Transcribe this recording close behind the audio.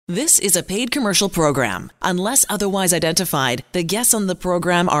This is a paid commercial program. Unless otherwise identified, the guests on the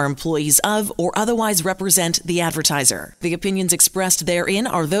program are employees of or otherwise represent the advertiser. The opinions expressed therein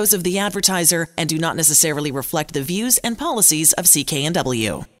are those of the advertiser and do not necessarily reflect the views and policies of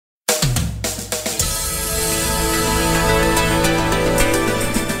CKNW.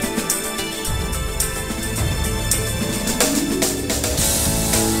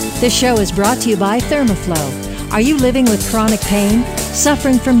 This show is brought to you by Thermoflow. Are you living with chronic pain,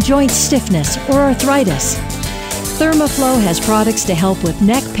 suffering from joint stiffness or arthritis? Thermoflow has products to help with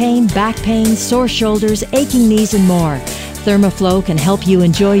neck pain, back pain, sore shoulders, aching knees, and more. Thermoflow can help you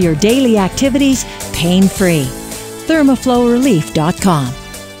enjoy your daily activities pain-free. ThermoflowRelief.com.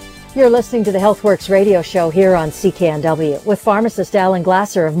 You're listening to the HealthWorks radio show here on CKNW with pharmacist Alan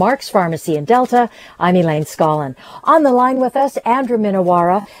Glasser of Mark's Pharmacy in Delta. I'm Elaine Scollin. On the line with us, Andrew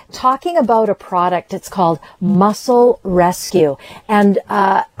Minowara, talking about a product. It's called Muscle Rescue. And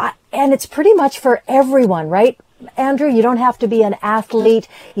it's pretty much for everyone, right? Andrew, you don't have to be an athlete.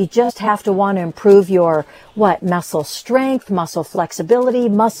 You just have to want to improve your, muscle strength, muscle flexibility,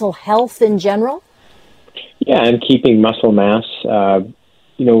 muscle health in general? Yeah, and keeping muscle mass.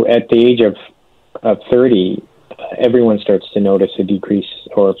 At the age of 30, everyone starts to notice a decrease,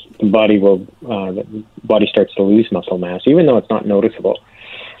 or the body starts to lose muscle mass, even though it's not noticeable.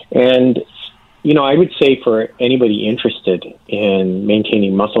 And, I would say for anybody interested in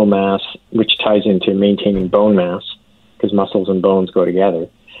maintaining muscle mass, which ties into maintaining bone mass, because muscles and bones go together,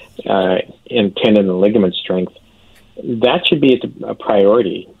 and tendon and ligament strength, that should be a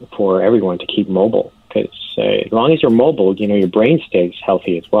priority for everyone to keep mobile. Because as long as you're mobile, your brain stays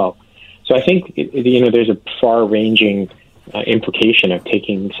healthy as well. So I think, there's a far-ranging implication of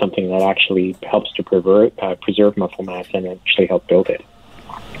taking something that actually helps to preserve muscle mass and actually help build it.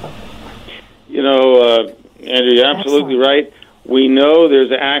 Andrew, you're absolutely right. We know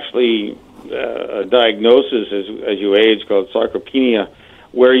there's actually a diagnosis as you age called sarcopenia,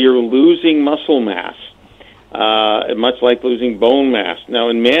 where you're losing muscle mass, much like losing bone mass. Now,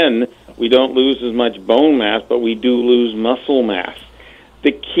 in men, we don't lose as much bone mass, but we do lose muscle mass.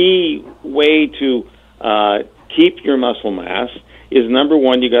 The key way to keep your muscle mass is, number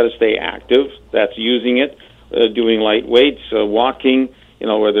one, you got to stay active. That's using it, doing light weights, walking,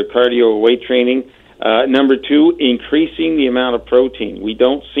 whether cardio or weight training. Number two, increasing the amount of protein. We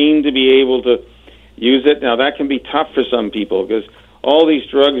don't seem to be able to use it. Now, that can be tough for some people because all these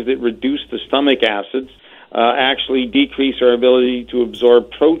drugs that reduce the stomach acids actually decrease our ability to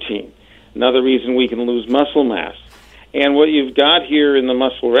absorb protein. Another reason we can lose muscle mass. And what you've got here in the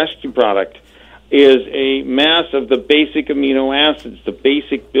Muscle Rescue product is a mass of the basic amino acids, the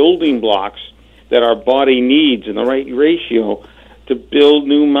basic building blocks that our body needs in the right ratio to build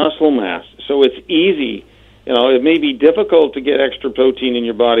new muscle mass. So it's easy. It may be difficult to get extra protein in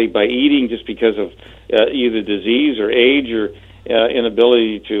your body by eating just because of either disease or age or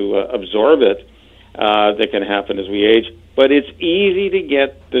inability to absorb it that can happen as we age. But it's easy to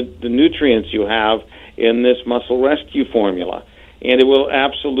get the nutrients you have in this Muscle Rescue formula. And it will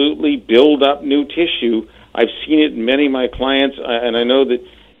absolutely build up new tissue. I've seen it in many of my clients, and I know that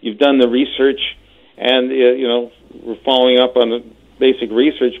you've done the research, and we're following up on the basic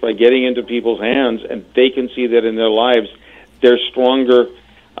research by getting into people's hands, and they can see that in their lives they're stronger,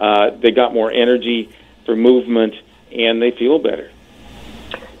 they got more energy for movement, and they feel better.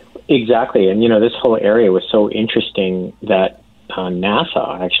 Exactly. And, this whole area was so interesting that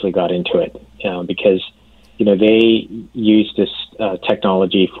NASA actually got into it because, they used this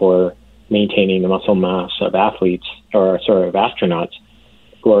technology for maintaining the muscle mass of athletes, of astronauts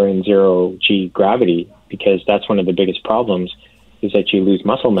who are in zero-G gravity, because that's one of the biggest problems is that you lose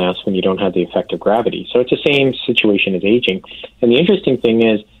muscle mass when you don't have the effect of gravity. So it's the same situation as aging. And the interesting thing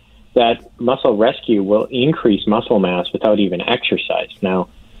is that Muscle Rescue will increase muscle mass without even exercise. Now,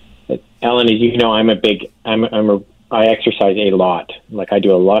 Alan, as you know, I exercise a lot. Like I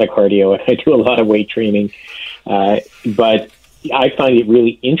do a lot of cardio and I do a lot of weight training. But I find it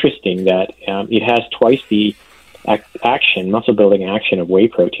really interesting that it has twice the muscle building action of whey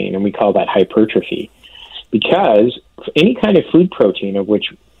protein, and we call that hypertrophy. Because any kind of food protein, of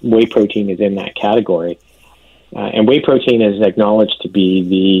which whey protein is in that category, and whey protein is acknowledged to be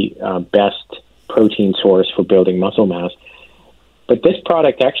the best protein source for building muscle mass. But this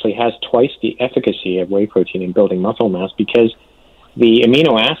product actually has twice the efficacy of whey protein in building muscle mass because the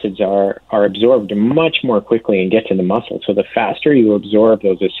amino acids are absorbed much more quickly and get to the muscle. So the faster you absorb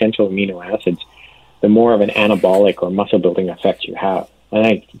those essential amino acids, the more of an anabolic or muscle building effect you have. And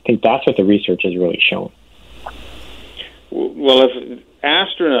I think that's what the research has really shown. Well, if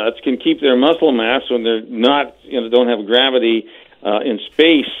astronauts can keep their muscle mass when they're not, don't have gravity, in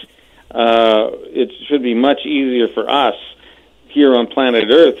space, it should be much easier for us here on planet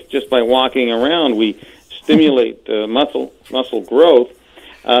Earth. Just by walking around, we stimulate muscle growth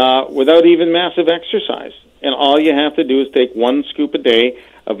without even massive exercise. And all you have to do is take 1 scoop a day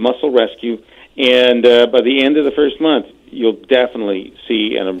of Muscle Rescue, and by the end of the first month, you'll definitely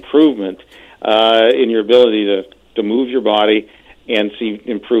see an improvement in your ability to move your body and see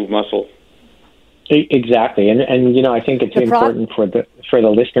improved muscle. Exactly, and I think it's important for the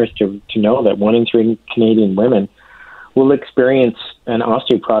listeners to know that 1 in 3 Canadian women will experience an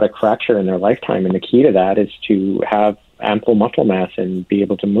osteoporotic fracture in their lifetime, and the key to that is to have ample muscle mass and be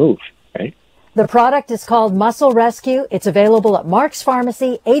able to move, right? The product is called Muscle Rescue. It's available at Mark's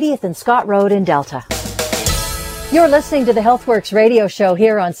Pharmacy, 80th and Scott Road in Delta. You're listening to the HealthWorks radio show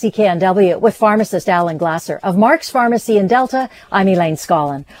here on CKNW with pharmacist Alan Glasser of Mark's Pharmacy in Delta. I'm Elaine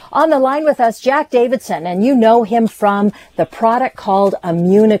Scollin. On the line with us, Jack Davidson, and you know him from the product called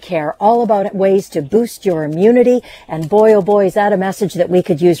Immunicare, all about ways to boost your immunity. And boy, oh boy, is that a message that we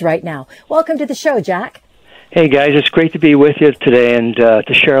could use right now. Welcome to the show, Jack. Hey guys, it's great to be with you today and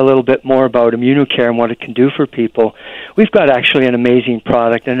to share a little bit more about Immunicare and what it can do for people. We've got actually an amazing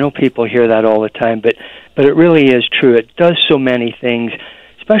product. I know people hear that all the time, but it really is true. It does so many things,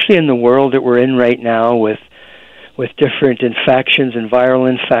 especially in the world that we're in right now with different infections and viral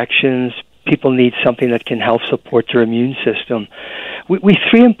infections. People need something that can help support their immune system. We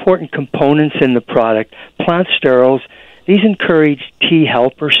 3 important components in the product. Plant sterols. These encourage T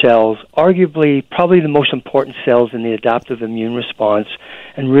helper cells, arguably probably the most important cells in the adaptive immune response,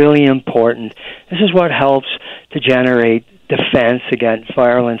 and really important. This is what helps to generate defense against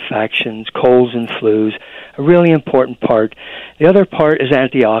viral infections, colds and flus, a really important part. The other part is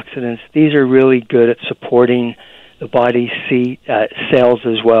antioxidants. These are really good at supporting the body's cells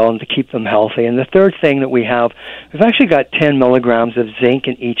as well and to keep them healthy. And the third thing that we've actually got 10 milligrams of zinc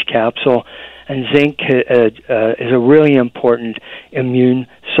in each capsule. And zinc is a really important immune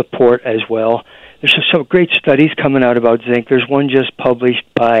support as well. There's some great studies coming out about zinc. There's one just published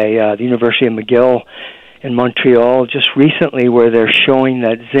by the University of McGill in Montreal just recently where they're showing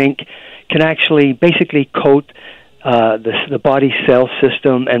that zinc can actually basically coat the body's cell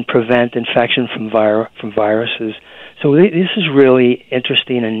system and prevent infection from viruses. So this is really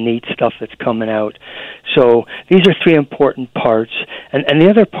interesting and neat stuff that's coming out. So these are 3 important parts. And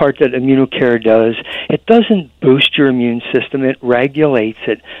the other part that Immunicare does, it doesn't boost your immune system, it regulates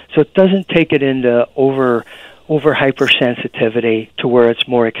it. So it doesn't take it into over hypersensitivity to where it's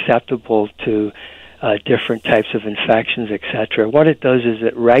more acceptable to different types of infections, etc. What it does is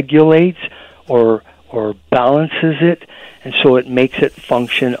it regulates or balances it, and so it makes it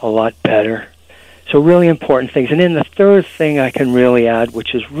function a lot better. So really important things. And then the third thing I can really add,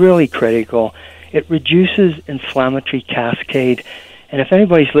 which is really critical, it reduces inflammatory cascade. And if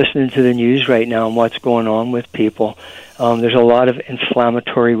anybody's listening to the news right now and what's going on with people, there's a lot of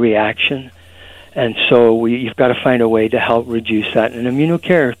inflammatory reaction. And so you've got to find a way to help reduce that. And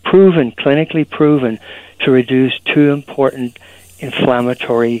Immunicare is clinically proven, to reduce 2 important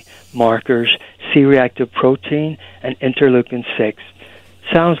inflammatory markers, C-reactive protein and interleukin-6.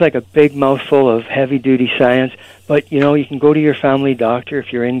 Sounds like a big mouthful of heavy-duty science, but, you can go to your family doctor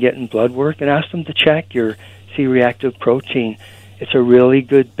if you're in getting blood work and ask them to check your C-reactive protein. It's a really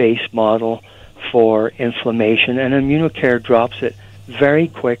good base model for inflammation, and Immunicare drops it very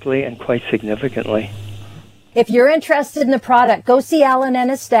quickly and quite significantly. If you're interested in the product, go see Alan and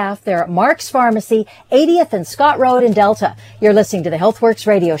his staff. They're at Mark's Pharmacy, 80th and Scott Road in Delta. You're listening to the HealthWorks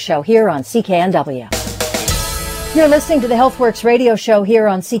radio show here on CKNW. You're listening to the HealthWorks radio show here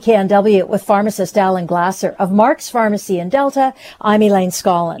on CKNW with pharmacist Alan Glasser of Mark's Pharmacy in Delta. I'm Elaine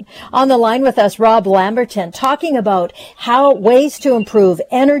Scollin. On the line with us, Rob Lamberton, talking about ways to improve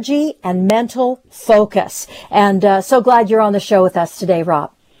energy and mental focus. And so glad you're on the show with us today,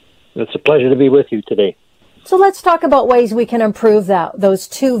 Rob. It's a pleasure to be with you today. So let's talk about ways we can improve those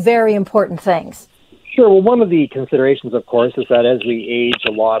 2 very important things. Sure. Well, one of the considerations, of course, is that as we age,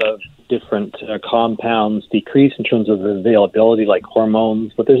 a lot of different compounds decrease in terms of availability, like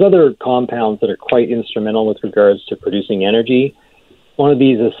hormones. But there's other compounds that are quite instrumental with regards to producing energy. One of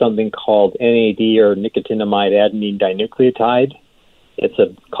these is something called NAD, or nicotinamide adenine dinucleotide. It's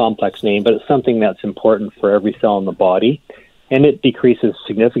a complex name, but it's something that's important for every cell in the body. And it decreases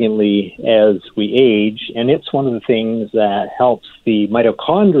significantly as we age. And it's one of the things that helps the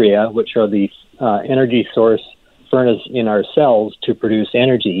mitochondria, which are the energy source furnace in our cells, to produce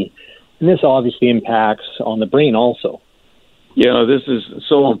energy. And this obviously impacts on the brain also. This is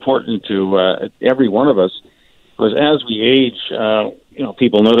so important to every one of us, because as we age,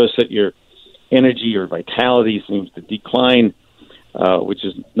 people notice that your energy or vitality seems to decline. which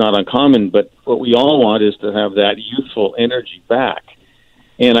is not uncommon. But what we all want is to have that youthful energy back.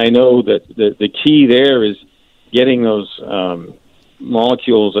 And I know that the key there is getting those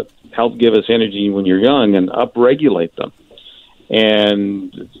molecules that help give us energy when you're young and upregulate them.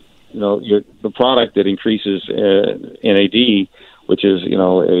 And, the product that increases NAD, which is,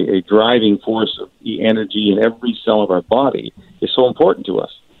 a driving force of the energy in every cell of our body, is so important to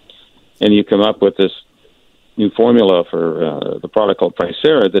us. And you come up with this new formula for the product called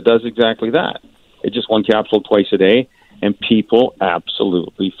Pricera that does exactly that. It's just one capsule twice a day, and people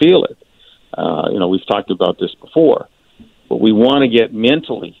absolutely feel it. We've talked about this before, but we want to get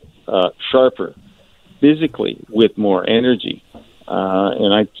mentally sharper, physically with more energy.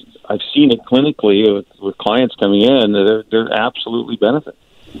 And I've seen it clinically with clients coming in. They're absolutely benefiting.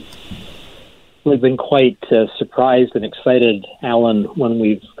 We've been quite surprised and excited, Alan, when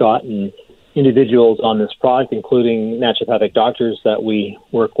we've gotten individuals on this product, including naturopathic doctors that we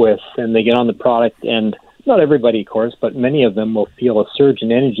work with, and they get on the product, and not everybody, of course, but many of them will feel a surge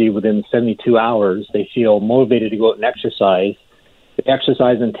in energy within 72 hours. They feel motivated to go out and exercise. They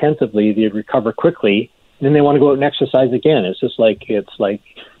exercise intensively, they recover quickly, and then they want to go out and exercise again. It's like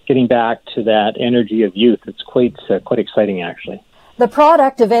getting back to that energy of youth. It's quite exciting, actually. The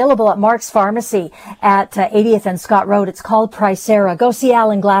product available at Mark's Pharmacy at 80th and Scott Road. It's called Pricera. Go see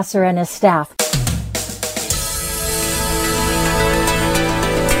Alan Glasser and his staff.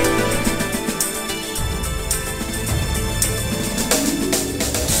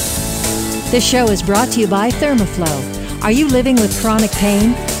 This show is brought to you by Thermoflow. Are you living with chronic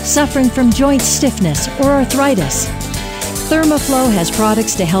pain, suffering from joint stiffness or arthritis? Thermoflow has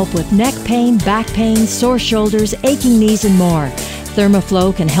products to help with neck pain, back pain, sore shoulders, aching knees, and more.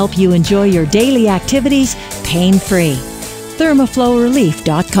 Thermoflow can help you enjoy your daily activities pain-free.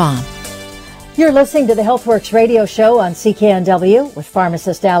 ThermoflowRelief.com. You're listening to the HealthWorks radio show on CKNW with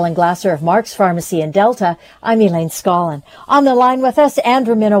pharmacist Alan Glasser of Mark's Pharmacy in Delta. I'm Elaine Scollin. On the line with us,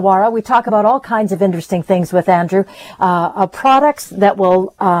 Andrew Minowara. We talk about all kinds of interesting things with Andrew. Products that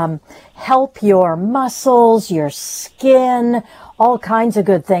will help your muscles, your skin, all kinds of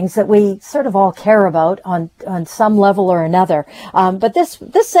good things that we sort of all care about on some level or another. But this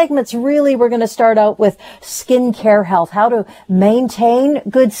segment's really, we're going to start out with skincare health, how to maintain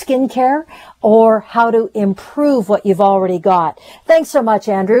good skincare or how to improve what you've already got. Thanks so much,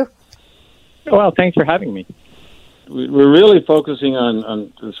 Andrew. Well, thanks for having me. We're really focusing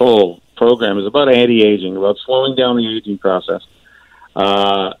on this whole program is about anti-aging, about slowing down the aging process.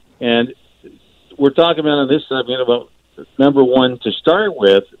 And we're talking about on this segment about number one, to start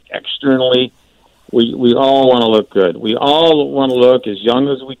with, externally, we all want to look good. We all want to look as young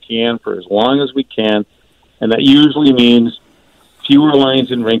as we can for as long as we can, and that usually means fewer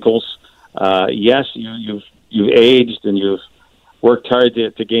lines and wrinkles. Yes, you've aged and you've worked hard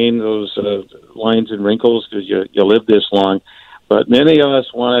to gain those lines and wrinkles because you lived this long, but many of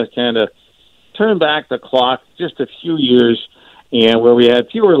us want to kind of turn back the clock just a few years, and where we had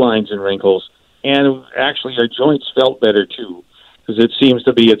fewer lines and wrinkles. And actually, our joints felt better, too, because it seems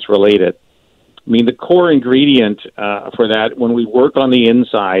to be it's related. I mean, the core ingredient for that, when we work on the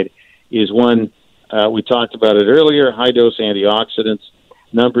inside, is one, we talked about it earlier, high-dose antioxidants.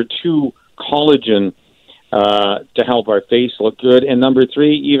 Number two, collagen to help our face look good. And number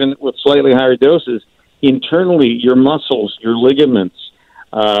three, even with slightly higher doses, internally, your muscles, your ligaments,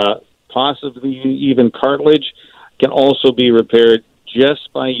 possibly even cartilage, can also be repaired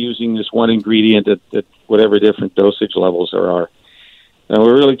just by using this one ingredient at whatever different dosage levels there are. And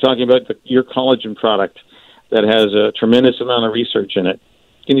we're really talking about your collagen product that has a tremendous amount of research in it.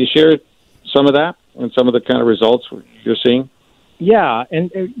 Can you share some of that and some of the kind of results you're seeing? Yeah, and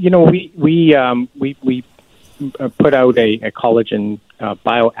we put out a collagen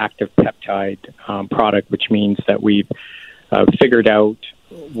bioactive peptide product, which means that we've figured out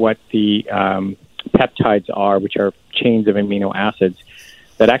what the peptides are, which are chains of amino acids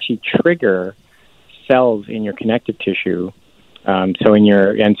that actually trigger cells in your connective tissue. And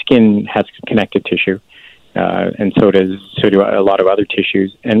skin has connective tissue, and so do a lot of other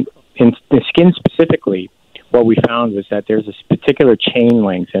tissues. And in the skin specifically, what we found was that there's this particular chain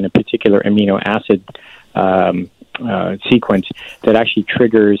length and a particular amino acid sequence that actually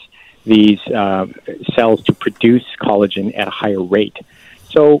triggers these cells to produce collagen at a higher rate.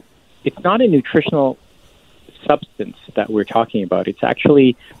 So it's not a nutritional substance that we're talking about. It's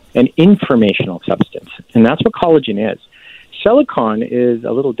actually an informational substance, and that's what collagen is. Silicone is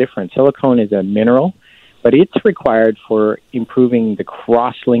a little different. Silicone is a mineral, but it's required for improving the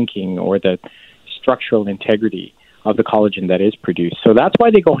cross-linking or the structural integrity of the collagen that is produced. So that's why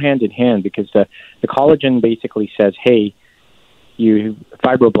they go hand in hand, because the collagen basically says, hey,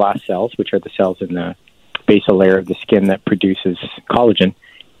 fibroblast cells, which are the cells in the basal layer of the skin that produces collagen,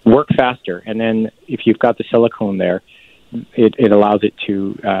 work faster. And then if you've got the silicone there, it allows it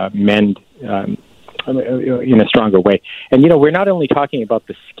to mend in a stronger way. And, we're not only talking about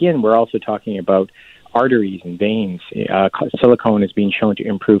the skin, we're also talking about arteries and veins. Silicone is being shown to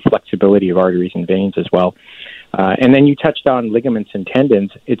improve flexibility of arteries and veins as well. And then you touched on ligaments and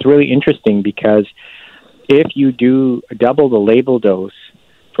tendons. It's really interesting because if you do double the label dose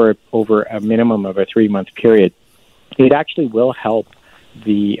for over a minimum of a 3-month period, it actually will help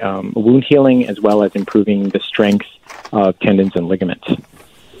the wound healing as well as improving the strength of tendons and ligaments.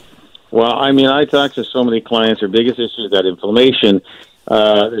 Well, I talk to so many clients. Their biggest issue is that inflammation.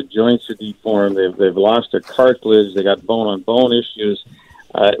 Their joints are deformed. They've lost their cartilage. They got bone-on-bone issues.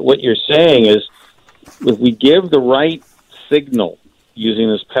 What you're saying is, if we give the right signal using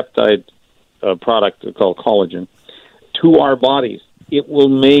this peptide product called collagen to our bodies, it will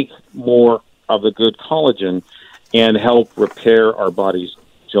make more of the good collagen and help repair our body's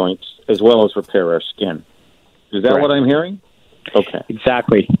joints as well as repair our skin. Is that what I'm hearing? Okay.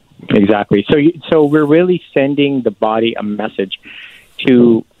 Exactly. So we're really sending the body a message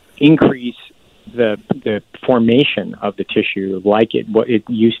to increase the formation of the tissue like what it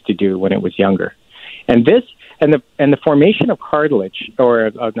used to do when it was younger. And this and the formation of cartilage,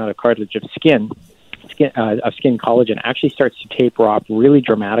 or not a cartilage, of skin collagen actually starts to taper off really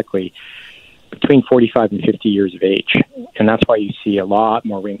dramatically between 45 and 50 years of age. And that's why you see a lot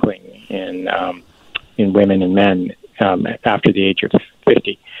more wrinkling in women and men after the age of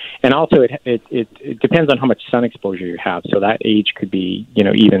 50. And also, it depends on how much sun exposure you have. So that age could be,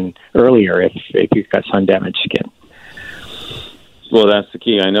 even earlier if you've got sun-damaged skin. Well, that's the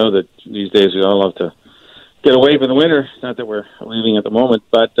key. I know that these days we all love to get away from the winter. Not that we're leaving at the moment,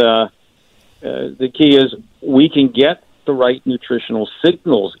 but the key is we can get the right nutritional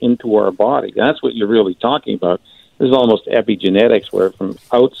signals into our body. That's what you're really talking about. This is almost epigenetics, where from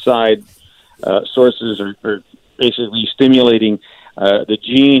outside sources are basically stimulating the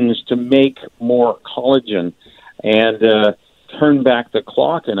genes to make more collagen and turn back the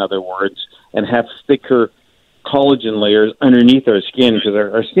clock, in other words, and have thicker collagen layers underneath our skin, because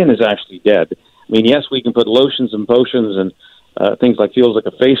our skin is actually dead. Yes, we can put lotions and potions and things like feels like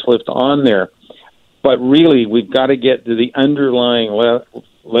a facelift on there, but really we've got to get to the underlying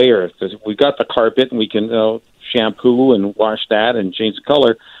layer, because we've got the carpet and we can shampoo and wash that and change the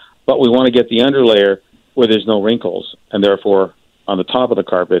color, but we want to get the underlayer where there's no wrinkles, and therefore on the top of the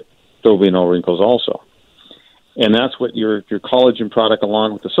carpet there will be no wrinkles also. And that's what your collagen product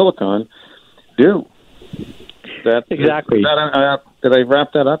along with the silicone do. Exactly. Did I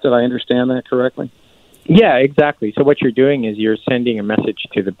wrap that up? Did I understand that correctly? Yeah, exactly. So what you're doing is you're sending a message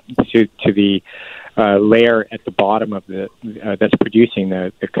to the layer at the bottom of the that's producing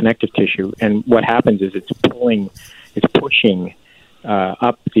the connective tissue, and what happens is it's pushing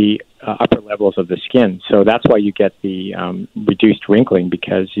up the upper levels of the skin. So that's why you get the reduced wrinkling,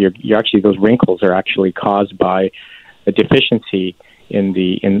 because you're actually, those wrinkles are actually caused by a deficiency in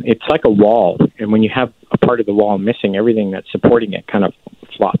it's like a wall, and when you have a part of the wall missing, everything that's supporting it kind of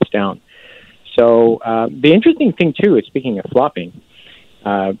flops down. So the interesting thing too is, speaking of flopping,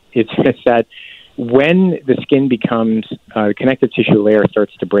 it's that when the skin becomes connective tissue layer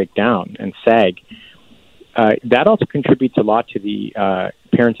starts to break down and sag, that also contributes a lot to the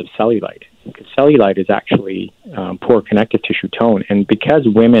appearance of cellulite, because cellulite is actually poor connective tissue tone, and because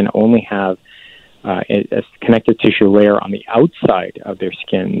women only have a connective tissue layer on the outside of their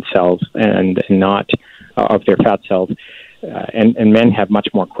skin cells and not of their fat cells, and men have much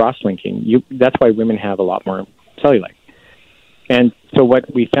more cross-linking. That's why women have a lot more cellulite. And so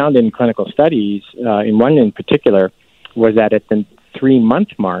what we found in clinical studies, in one in particular, was that at the 3-month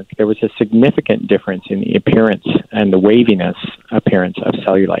mark, there was a significant difference in the appearance and the waviness appearance of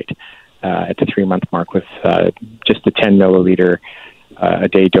cellulite at the 3-month mark with just the 10 milliliter a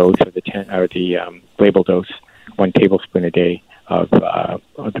day dose, or the label dose, 1 tablespoon a day of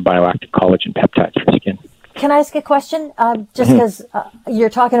the bioactive collagen peptides for skin. Can I ask a question? Just because you're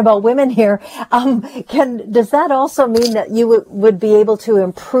talking about women here, does that also mean that you would be able to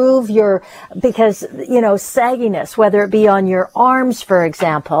improve because sagginess, whether it be on your arms, for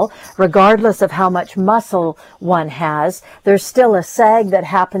example, regardless of how much muscle one has, there's still a sag that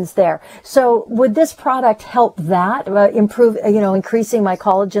happens there. So would this product help that improve? Increasing my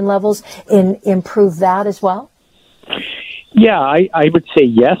collagen levels improve that as well? Yeah, I would say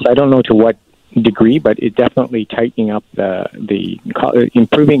yes. I don't know to what degree, but it definitely tightening up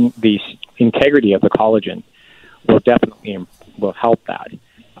improving the integrity of the collagen will help that.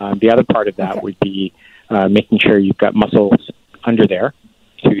 The other part of that would be making sure you've got muscle under there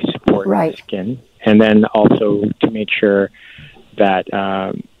to support the skin, and then also to make sure that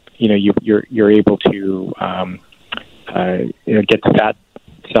you're able to get the fat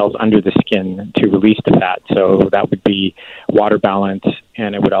cells under the skin to release the fat. So that would be water balance,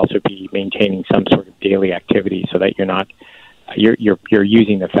 and it would also be maintaining some sort of daily activity so that you're not you're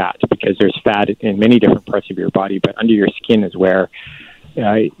using the fat, because there's fat in many different parts of your body, but under your skin is where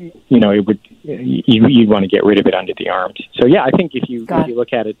it would you'd want to get rid of it under the arms. So yeah, I think if you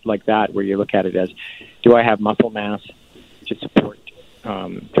look at it like that, where you look at it as, do I have muscle mass to support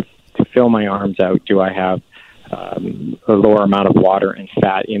to fill my arms out? Do I have a lower amount of water and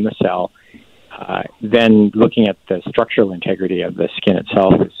fat in the cell? Then looking at the structural integrity of the skin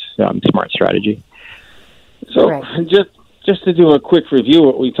itself is smart strategy. So just to do a quick review of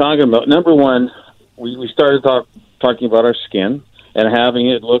what we're talking about. Number one, we started talking about our skin and having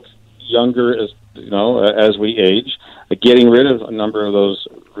it look younger as we age, getting rid of a number of those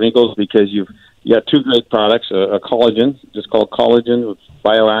wrinkles, because you got two great products, a collagen, just called collagen, with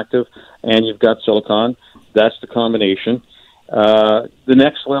bioactive, and you've got silicone. That's the combination. The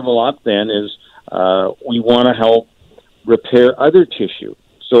next level up then is we want to help repair other tissue.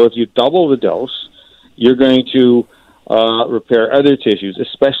 So if you double the dose, you're going to repair other tissues,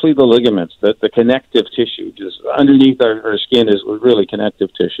 especially the ligaments, the connective tissue. Just underneath our skin is really connective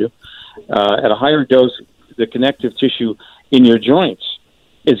tissue. At a higher dose, the connective tissue in your joints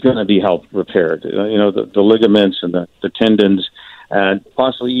is going to be helped repaired. The ligaments and the tendons, and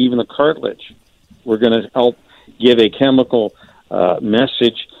possibly even the cartilage. We're going to help give a chemical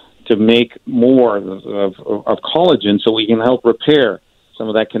message to make more of collagen, so we can help repair some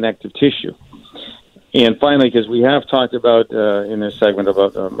of that connective tissue. And finally, because we have talked about in this segment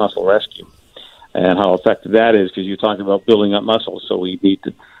about muscle rescue and how effective that is, because you talked about building up muscles. So we need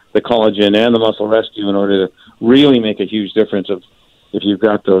the collagen and the muscle rescue in order to really make a huge difference. If you've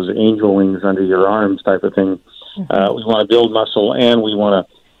got those angel wings under your arms type of thing, we want to build muscle, and we want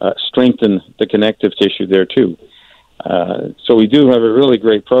to strengthen the connective tissue there too. So we do have a really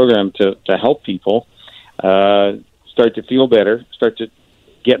great program to help people start to feel better, start to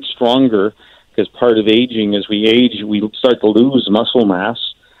get stronger, because part of aging, as we age, we start to lose muscle mass.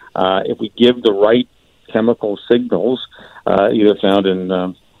 If we give the right chemical signals, either found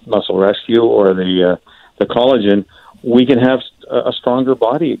in muscle rescue or the collagen, we can have a stronger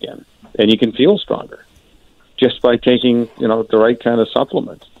body again, and you can feel stronger just by taking the right kind of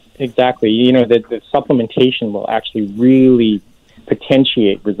supplement. Exactly. The supplementation will actually really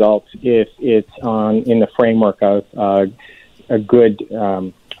potentiate results if it's in the framework of a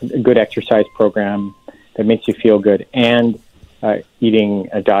good exercise program that makes you feel good, and eating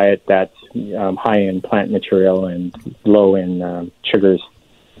a diet that's high in plant material and low in sugars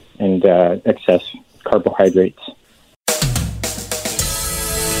and excess carbohydrates.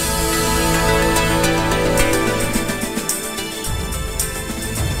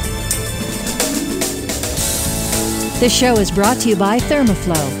 This show is brought to you by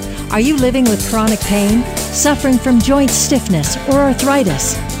Thermoflow. Are you living with chronic pain, suffering from joint stiffness or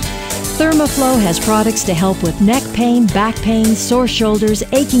arthritis? Thermoflow has products to help with neck pain, back pain, sore shoulders,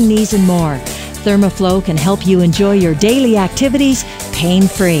 aching knees, and more. Thermoflow can help you enjoy your daily activities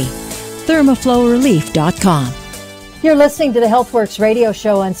pain-free. ThermoflowRelief.com. You're listening to the HealthWorks radio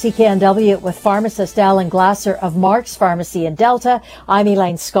show on CKNW with pharmacist Alan Glasser of Mark's Pharmacy in Delta. I'm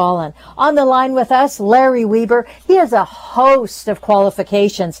Elaine Scollin. On the line with us, Larry Weber. He has a host of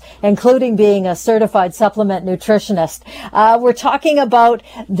qualifications, including being a certified supplement nutritionist. We're talking about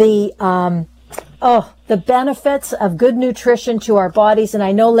the benefits of good nutrition to our bodies. And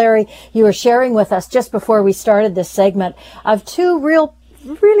I know, Larry, you were sharing with us just before we started this segment of two really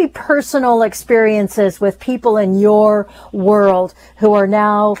personal experiences with people in your world who are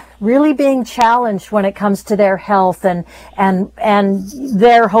now really being challenged when it comes to their health, and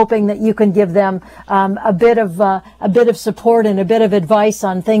they're hoping that you can give them a bit of support and a bit of advice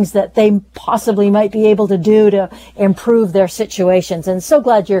on things that they possibly might be able to do to improve their situations. And so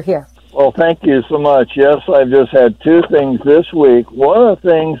glad you're here. Well, thank you so much. Yes, I've just had two things this week. One of the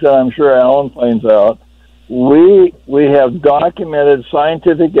things that I'm sure Alan finds out, we have documented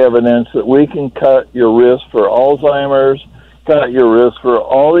scientific evidence that we can cut your risk for Alzheimer's, cut your risk for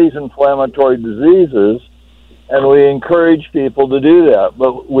all these inflammatory diseases, and we encourage people to do that.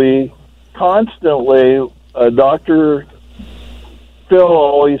 But we constantly, Dr. Phil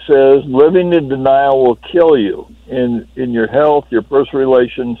always says, living in denial will kill you in your health, your personal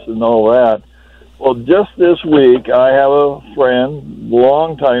relations, and all that. Well, just this week, I have a friend,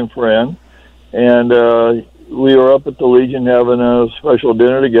 longtime friend, and we were up at the Legion having a special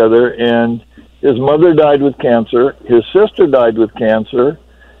dinner together, and His mother died with cancer. His sister died with cancer.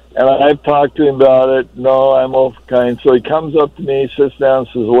 And I've talked to him about it. No, I'm kind. So he comes up to me, sits down, and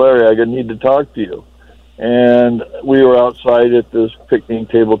says, Larry, I need to talk to you. And we were outside at this picnic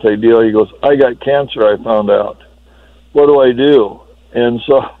table type deal. He goes, I got cancer, I found out. What do I do? And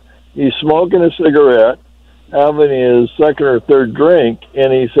so he's smoking a cigarette, having his second or third drink,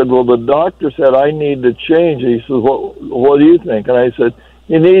 and he said, well, the doctor said I need to change. He says, what do you think? And I said,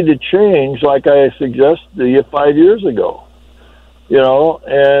 you need to change like I suggested to you 5 years ago. You know,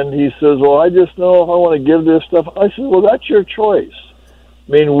 and he says, well, I just know if I want to give this stuff. I said, well, that's your choice.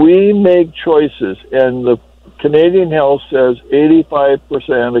 I mean, we make choices, and the Canadian Health says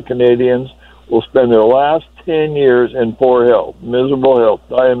 85% of Canadians will spend their last 10 years in poor health, miserable health,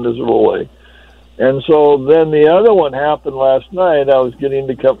 die a miserable way. And so then the other one happened last night. I was getting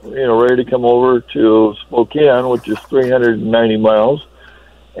to come, ready to come over to Spokane, which is 390 miles.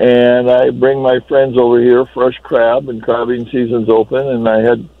 And I bring my friends over here, fresh crab, and crabbing season's open, and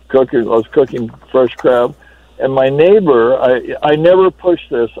I was cooking fresh crab. And my neighbor, I never push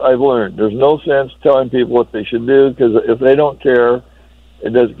this, I've learned. There's no sense telling people what they should do, because if they don't care,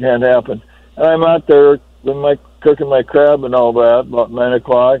 can't happen. And I'm out there cooking my crab and all that, about 9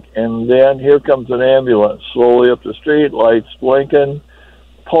 o'clock, and then here comes an ambulance, slowly up the street, lights blinking,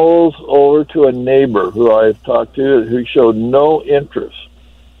 pulls over to a neighbor who I've talked to, who showed no interest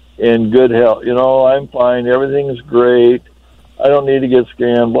in good health. I'm fine, everything's great, I don't need to get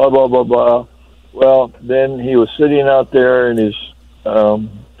scanned, blah, blah, blah, blah. Well, then he was sitting out there in his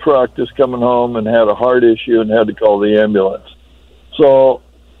truck just coming home and had a heart issue and had to call the ambulance. So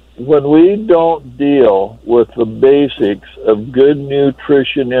when we don't deal with the basics of good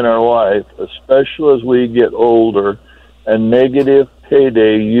nutrition in our life, especially as we get older, a negative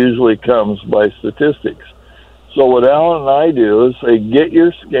payday usually comes by statistics. So what Alan and I do is say, get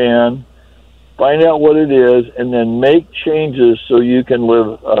your scan, find out what it is, and then make changes so you can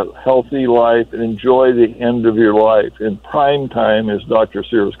live a healthy life and enjoy the end of your life in prime time, as Dr.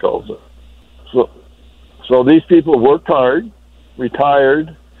 Sears calls it. So these people worked hard,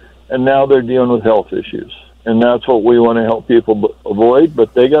 retired, and now they're dealing with health issues. And that's what we want to help people avoid,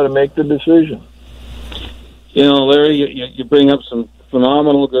 but they got to make the decision. Larry, you bring up some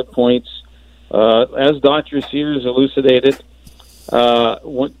phenomenal good points. As Dr. Sears elucidated,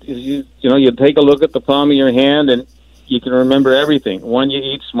 you take a look at the palm of your hand and you can remember everything. 1, you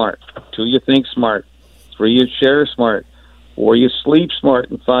eat smart. 2, you think smart. 3, you share smart. 4, you sleep smart.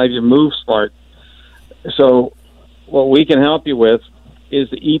 And 5, you move smart. So what we can help you with is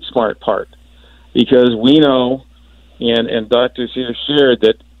the eat smart part, because we know, and Dr. Sears shared,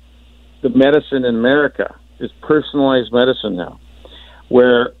 that the medicine in America is personalized medicine now,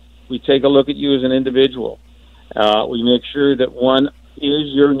 where we take a look at you as an individual. We make sure that, one,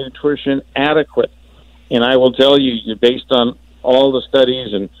 is your nutrition adequate? And I will tell you, you're based on all the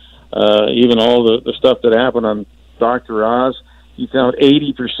studies and even all the stuff that happened on Dr. Oz, you found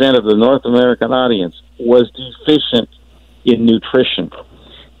 80% of the North American audience was deficient in nutrition.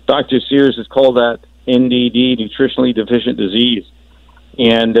 Dr. Sears has called that NDD, nutritionally deficient disease.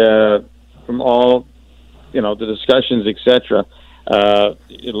 And from all, the discussions, etc.,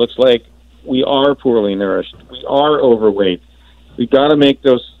 it looks like we are poorly nourished. We are overweight. We got to make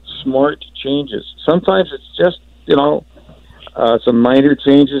those smart changes. Sometimes it's just, some minor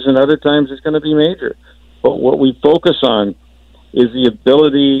changes, and other times it's going to be major. But what we focus on is the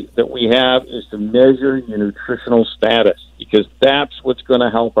ability that we have is to measure your nutritional status, because that's what's going to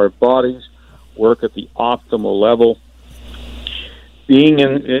help our bodies work at the optimal level. Being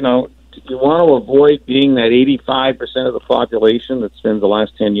in, you want to avoid being that 85% of the population that spends the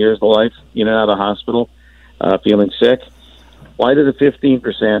last 10 years of life in and out of hospital feeling sick. Why do the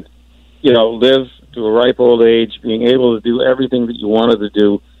 15%, live to a ripe old age, being able to do everything that you wanted to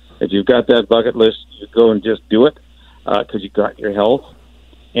do? If you've got that bucket list, you go and just do it because you got your health.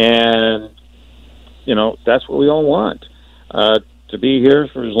 And, that's what we all want, to be here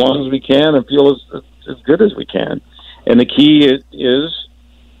for as long as we can and feel as good as we can. And the key is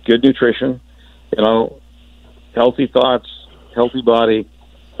good nutrition, healthy thoughts, healthy body,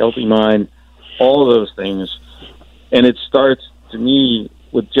 healthy mind, all of those things. And it starts, to me,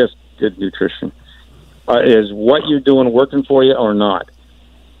 with just good nutrition. Is what you're doing working for you or not?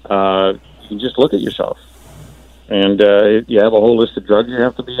 You can just look at yourself. And you have a whole list of drugs you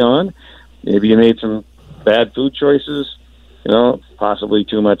have to be on. Maybe you made some bad food choices, possibly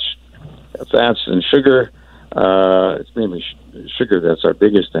too much fats and sugar. It's mainly sugar that's our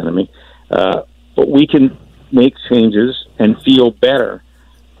biggest enemy. But we can make changes and feel better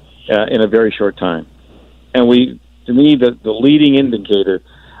in a very short time. And to me, the leading indicator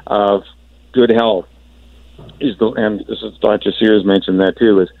of good health and this is Dr. Sears mentioned that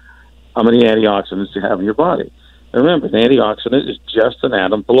too, is how many antioxidants you have in your body. And remember, an antioxidant is just an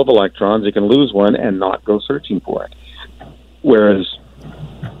atom full of electrons. You can lose one and not go searching for it. Whereas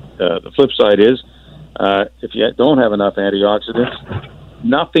the flip side is, if you don't have enough antioxidants,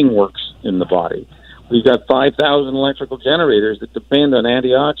 nothing works in the body. We've got 5,000 electrical generators that depend on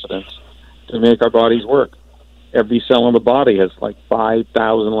antioxidants to make our bodies work. Every cell in the body has like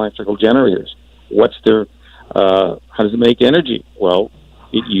 5,000 electrical generators. How does it make energy? Well,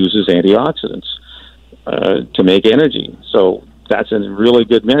 it uses antioxidants to make energy. So that's a really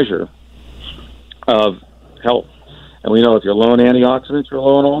good measure of health. And we know if you're low in antioxidants, you're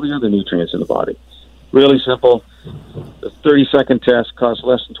low in all the other nutrients in the body. Really simple. The 30-second test costs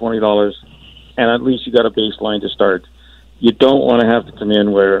less than $20, and at least you got a baseline to start. You don't want to have to come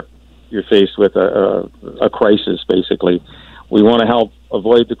in where you're faced with a crisis, basically. We want to help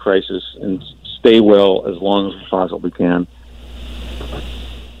avoid the crisis and stay well as long as we possibly can.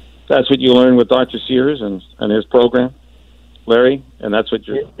 That's what you learn with Dr. Sears and his program, Larry, and that's what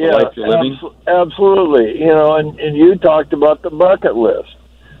the life you're living. Absolutely. And you talked about the bucket list.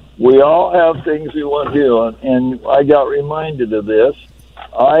 We all have things we want to do, and I got reminded of this.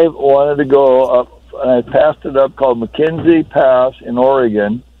 I wanted to go up, and I passed it up, called McKenzie Pass in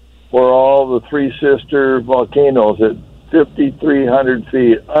Oregon, where all the Three Sister volcanoes at 5,300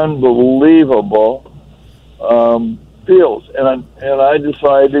 feet, unbelievable feels. And I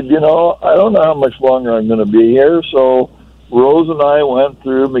decided, I don't know how much longer I'm going to be here, so Rose and I went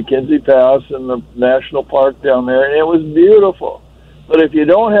through McKenzie Pass in the national park down there, and it was beautiful. But if you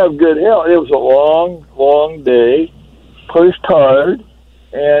don't have good health, it was a long, long day, pushed hard,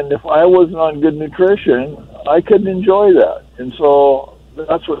 and if I wasn't on good nutrition, I couldn't enjoy that. And so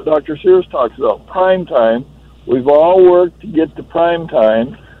that's what Dr. Sears talks about, prime time. We've all worked to get to prime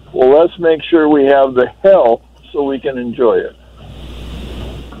time. Well, let's make sure we have the health so we can enjoy it.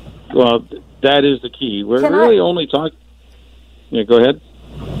 Well, that is the key. We're really only talking... Yeah, go ahead.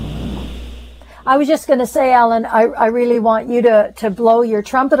 I was just going to say, Alan, I really want you to blow your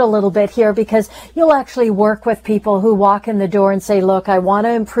trumpet a little bit here, because you'll actually work with people who walk in the door and say, look, I want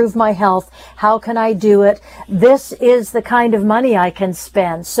to improve my health. How can I do it? This is the kind of money I can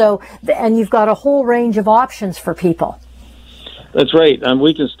spend. So, and you've got a whole range of options for people. That's right.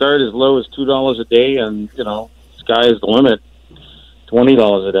 We can start as low as $2 a day, and, sky is the limit,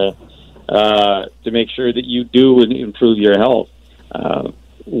 $20 a day, to make sure that you do improve your health.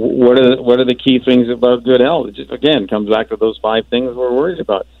 What are the key things about good health? It just, again, comes back to those 5 things we're worried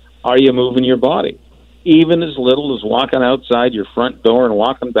about. Are you moving your body? Even as little as walking outside your front door and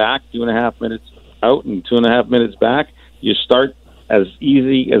walking back 2.5 minutes out and 2.5 minutes back, you start as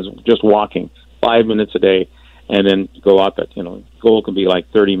easy as just walking 5 minutes a day, and then go out that, goal can be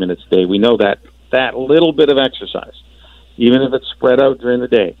like 30 minutes a day. We know that little bit of exercise, even if it's spread out during the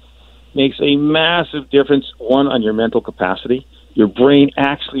day, makes a massive difference, one, on your mental capacity. Your brain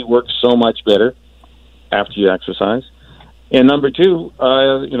actually works so much better after you exercise. And number 2,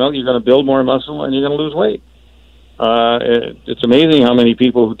 you're going to build more muscle and you're going to lose weight. It's amazing how many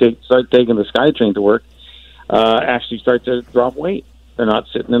people who start taking the SkyTrain to work actually start to drop weight. They're not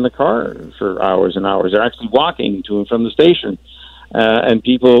sitting in the car for hours and hours. They're actually walking to and from the station. And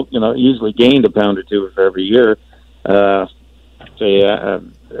people, usually gained a pound or 2 for every year, as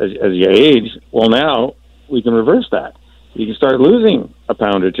you age. Well, now we can reverse that. You can start losing a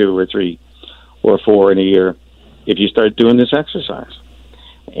pound or 2 or 3 or 4 in a year if you start doing this exercise.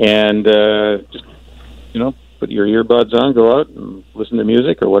 And just, put your earbuds on, go out and listen to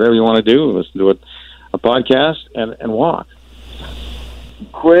music or whatever you want to do, listen to a podcast and walk.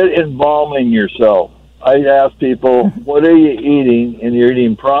 Quit embalming yourself. I ask people, what are you eating? And you're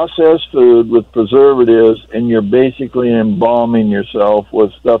eating processed food with preservatives, and you're basically embalming yourself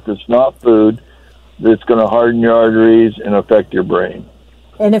with stuff that's not food, that's going to harden your arteries and affect your brain.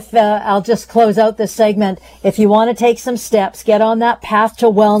 And if I'll just close out this segment, if you want to take some steps, get on that path to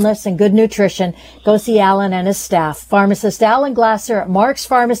wellness and good nutrition, go see Alan and his staff. Pharmacist Alan Glasser at Mark's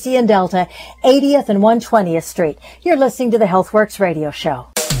Pharmacy in Delta, 80th and 120th Street. You're listening to the HealthWorks radio show.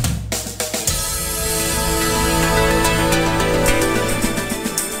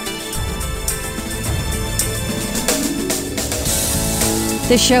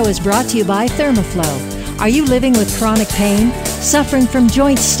 This show is brought to you by Thermoflow. Are you living with chronic pain, suffering from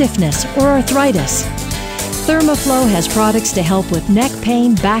joint stiffness or arthritis? Thermoflow has products to help with neck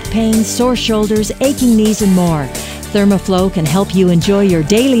pain, back pain, sore shoulders, aching knees, and more. Thermoflow can help you enjoy your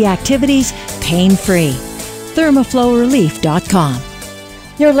daily activities pain-free. ThermoflowRelief.com.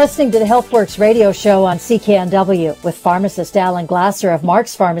 You're listening to the HealthWorks radio show on CKNW with pharmacist Alan Glasser of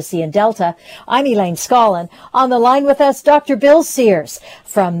Mark's Pharmacy in Delta. I'm Elaine Scollin. On the line with us, Dr. Bill Sears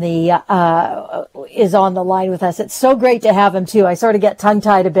from is on the line with us. It's so great to have him too. I sort of get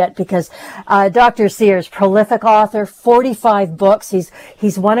tongue-tied a bit because Dr. Sears, prolific author, 45 books.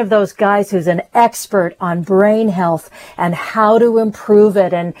 He's one of those guys who's an expert on brain health and how to improve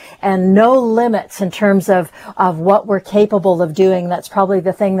it, and no limits in terms of what we're capable of doing. That's probably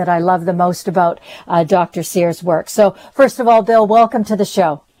the thing that I love the most about Dr. Sears' work. So first of all, Bill, welcome to the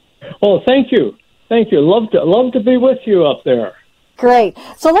show. Oh, thank you. Thank you. Love to be with you up there. Great.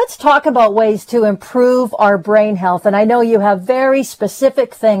 So let's talk about ways to improve our brain health. And I know you have very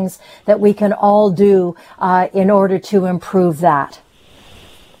specific things that we can all do in order to improve that.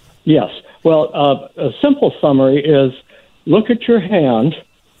 Yes. Well, a simple summary is look at your hand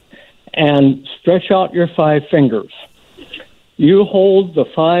and stretch out your 5 fingers. You hold the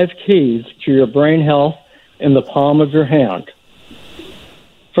 5 keys to your brain health in the palm of your hand.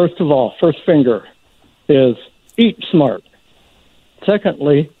 First of all, first finger is eat smart.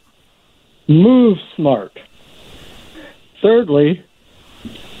 Secondly, move smart. Thirdly,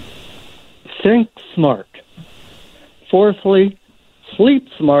 think smart. Fourthly, sleep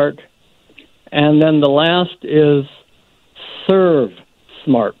smart. And then the last is serve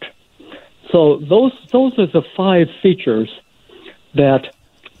smart. So those are the 5 features that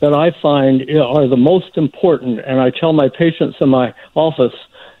I find are the most important. And I tell my patients in my office,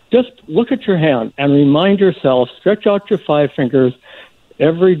 just look at your hand and remind yourself, stretch out your 5 fingers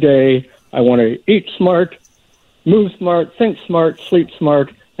every day. I want to eat smart, move smart, think smart, sleep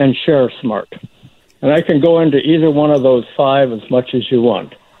smart, and share smart. And I can go into either one of those 5 as much as you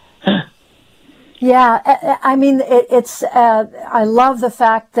want. Yeah, I mean, I love the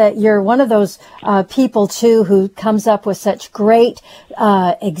fact that you're one of those people, too, who comes up with such great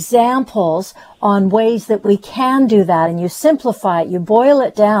examples on ways that we can do that. And you simplify it, you boil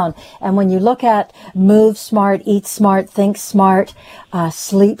it down. And when you look at move smart, eat smart, think smart,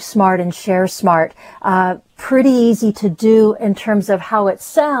 sleep smart, and share smart, pretty easy to do in terms of how it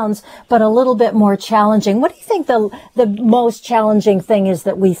sounds, but a little bit more challenging. What do you think the most challenging thing is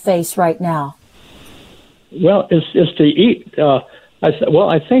that we face right now? Well, it's to eat.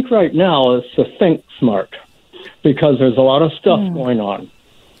 I think right now it's to think smart because there's a lot of stuff going on.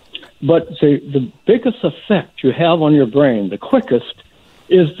 But the biggest effect you have on your brain, the quickest,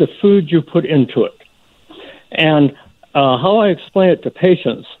 is the food you put into it. And how I explain it to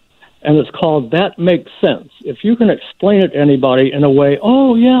patients, and it's called That Makes Sense. If you can explain it to anybody in a way,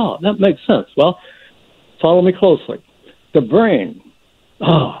 oh, yeah, that makes sense. Well, follow me closely. The brain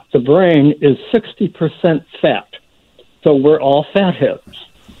is 60% fat. So we're all fatheads.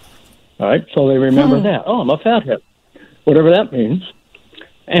 All right? So they remember that. Oh, I'm a fathead. Whatever that means.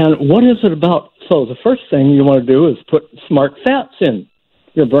 And what is it about? So the first thing you want to do is put smart fats in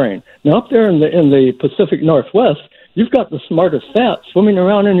your brain. Now, up there in the Pacific Northwest, you've got the smartest fats swimming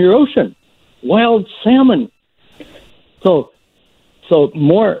around in your ocean. Wild salmon. So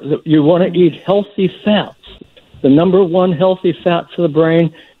more, you want to eat healthy fats. The number one healthy fat for the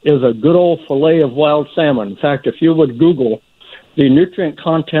brain is a good old fillet of wild salmon. In fact, if you would Google the nutrient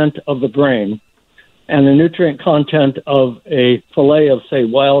content of the brain and the nutrient content of a fillet of, say,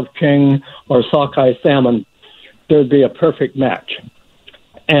 wild king or sockeye salmon, there'd be a perfect match.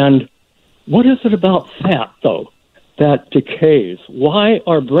 And what is it about fat, though, that decays? Why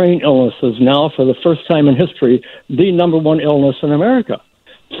are brain illnesses now, for the first time in history, the number one illness in America?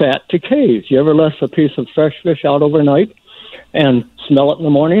 Fat decays. You ever let a piece of fresh fish out overnight and smell it in the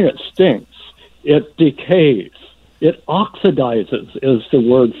morning? It stinks. It decays. It oxidizes is the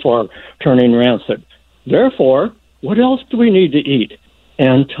word for turning rancid. Therefore, what else do we need to eat?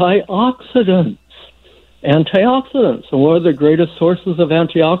 Antioxidants. Antioxidants. And what are the greatest sources of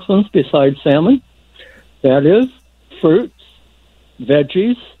antioxidants besides salmon? That is fruits,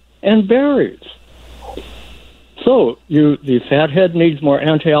 veggies, and berries. So the fathead needs more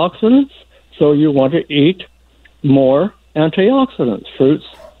antioxidants, so you want to eat more antioxidants, fruits,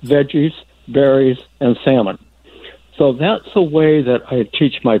 veggies, berries, and salmon. So that's a way that I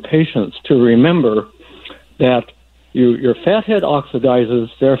teach my patients to remember that your fathead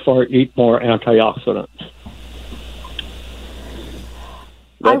oxidizes, therefore eat more antioxidants.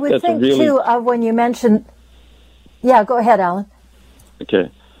 I would think, too, when you mentioned... Yeah, go ahead, Alan.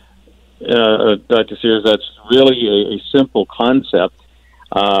 Okay. Dr. Sears, that's really a simple concept.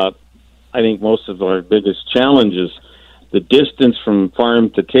 I think most of our biggest challenge is the distance from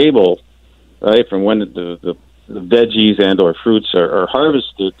farm to table, right, from when the veggies and or fruits are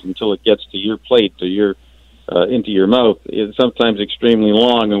harvested until it gets to your plate, to your into your mouth is sometimes extremely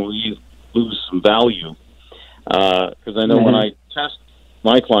long, and we lose some value. Because I know when I test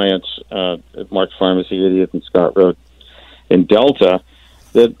my clients at Mark's Pharmacy, 80th and Scott Road in Delta,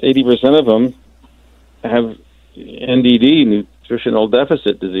 that 80% of them have NDD, nutritional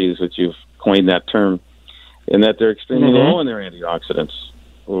deficit disease, which you've coined that term, and that they're extremely low in their antioxidants,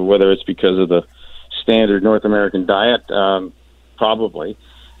 or whether it's because of the standard North American diet, probably.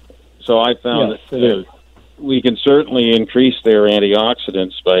 So I found that we can certainly increase their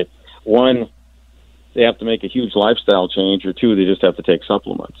antioxidants by, one, they have to make a huge lifestyle change, or two, they just have to take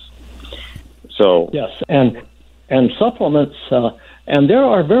supplements. So yes, and supplements, and there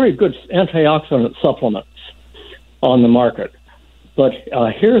are very good antioxidant supplements on the market. But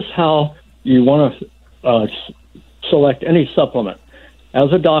here's how you want to select any supplement.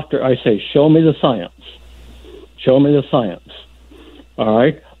 As a doctor, I say, show me the science. Show me the science. All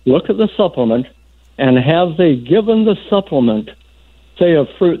right? Look at the supplement, and have they given the supplement, say of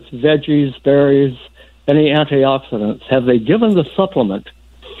fruits, veggies, berries, any antioxidants, have they given the supplement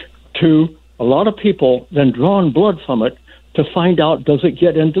to a lot of people, then drawn blood from it to find out, does it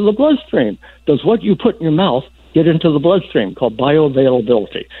get into the bloodstream? Does what you put in your mouth get into the bloodstream, called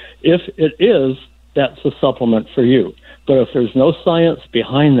bioavailability? If it is, that's a supplement for you. But if there's no science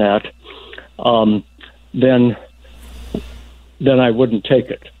behind that, then I wouldn't take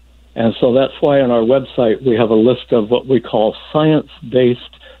it. And so that's why on our website we have a list of what we call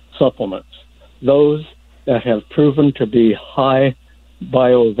science-based supplements, those that have proven to be high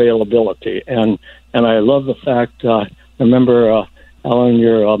bioavailability. And I love the fact, remember, Alan,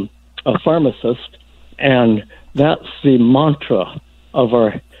 you're a pharmacist, and that's the mantra of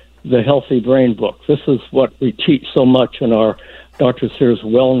the Healthy Brain book. This is what we teach so much in our Dr. Sears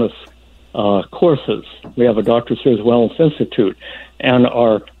Wellness courses. We have a Dr. Sears Wellness Institute, and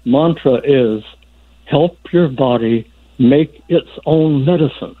our mantra is help your body make its own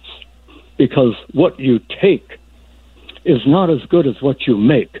medicines, because what you take is not as good as what you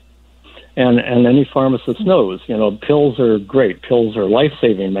make. And any pharmacist knows, pills are great. Pills are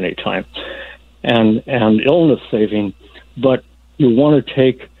life-saving many times and illness-saving, but you want to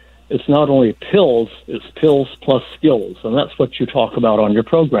take, it's not only pills, it's pills plus skills, and that's what you talk about on your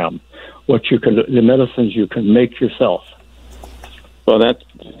program, the medicines you can make yourself. Well,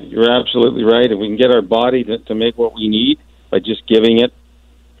 you're absolutely right, and we can get our body to make what we need by just giving it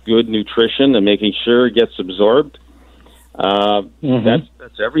good nutrition and making sure it gets absorbed.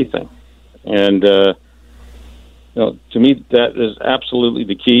 That's everything. And to me, that is absolutely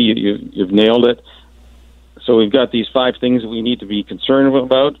the key. You've nailed it. So we've got these 5 things that we need to be concerned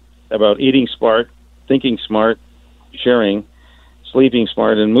about eating smart, thinking smart, sharing, sleeping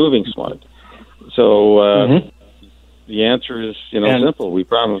smart, and moving smart. So the answer is, simple. We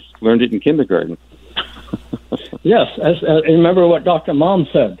promise. Learned it in kindergarten. Yes, remember what Dr. Mom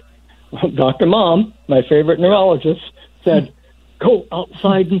said. Dr. Mom, my favorite neurologist, said, go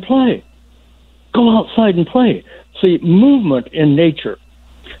outside and play. Go outside and play. See, movement in nature.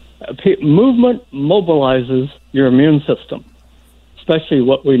 Movement mobilizes your immune system, especially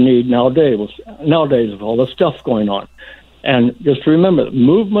what we need nowadays with all the stuff going on. And just remember,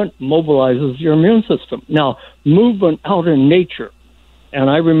 movement mobilizes your immune system. Now, movement out in nature, and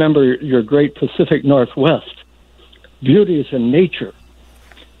I remember your great Pacific Northwest, beauty is in nature.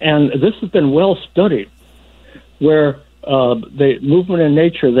 And this has been well studied, where the movement in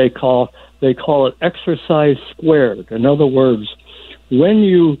nature, they call it exercise squared. In other words, when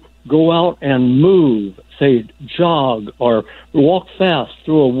you go out and move, say jog or walk fast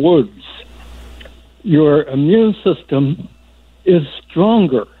through a woods, your immune system is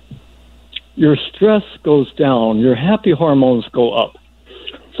stronger. Your stress goes down. Your happy hormones go up.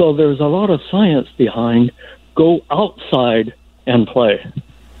 So there's a lot of science behind go outside and play.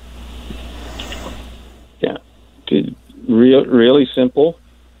 Yeah, really simple.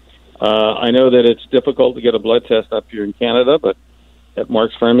 I know that it's difficult to get a blood test up here in Canada, but at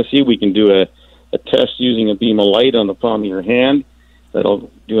Mark's Pharmacy, we can do a test using a beam of light on the palm of your hand that'll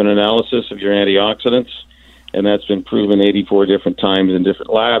do an analysis of your antioxidants, and that's been proven 84 different times in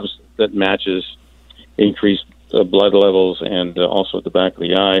different labs that matches increased blood levels and also at the back of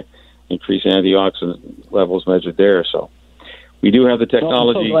the eye, increased antioxidant levels measured there. So we do have the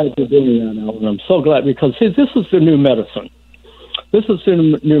technology. I'm so glad you're doing that, Alan. I'm so glad, because see, this is the new medicine. This is the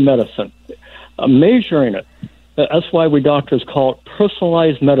new medicine. Measuring it. That's why we doctors call it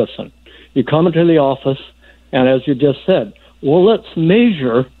personalized medicine. You come into the office, and as you just said, well, let's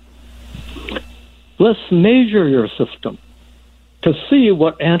measure your system to see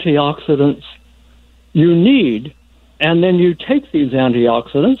what antioxidants you need, and then you take these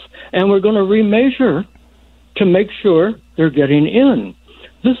antioxidants, and we're going to remeasure to make sure they're getting in.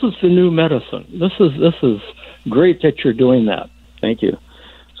 This is the new medicine. This is great that you're doing that. Thank you.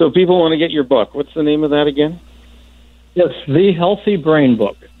 So people want to get your book. What's the name of that again? It's The Healthy Brain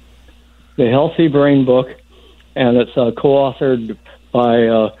Book. The Healthy Brain Book, and it's co-authored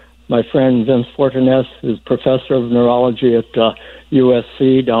by my friend Vince Fortinez, who's professor of neurology at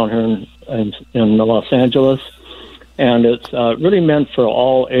USC down here in Los Angeles. And it's really meant for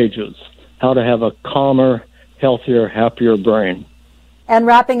all ages, how to have a calmer, healthier, happier brain. And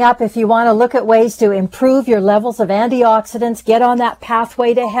wrapping up, if you want to look at ways to improve your levels of antioxidants, get on that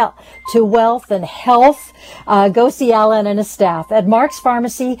pathway to health, to wealth and health, go see Alan and his staff at Mark's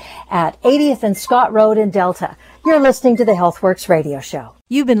Pharmacy at 80th and Scott Road in Delta. You're listening to the HealthWorks Radio Show.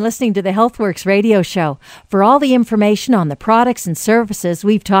 You've been listening to the HealthWorks Radio Show. For all the information on the products and services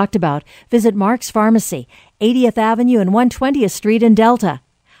we've talked about, visit Mark's Pharmacy, 80th Avenue and 120th Street in Delta.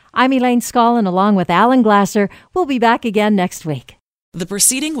 I'm Elaine Scollin along with Alan Glasser. We'll be back again next week. The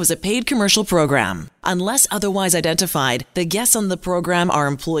proceeding was a paid commercial program. Unless otherwise identified, the guests on the program are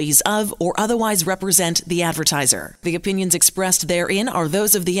employees of or otherwise represent the advertiser. The opinions expressed therein are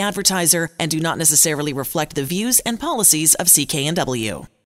those of the advertiser and do not necessarily reflect the views and policies of CKNW.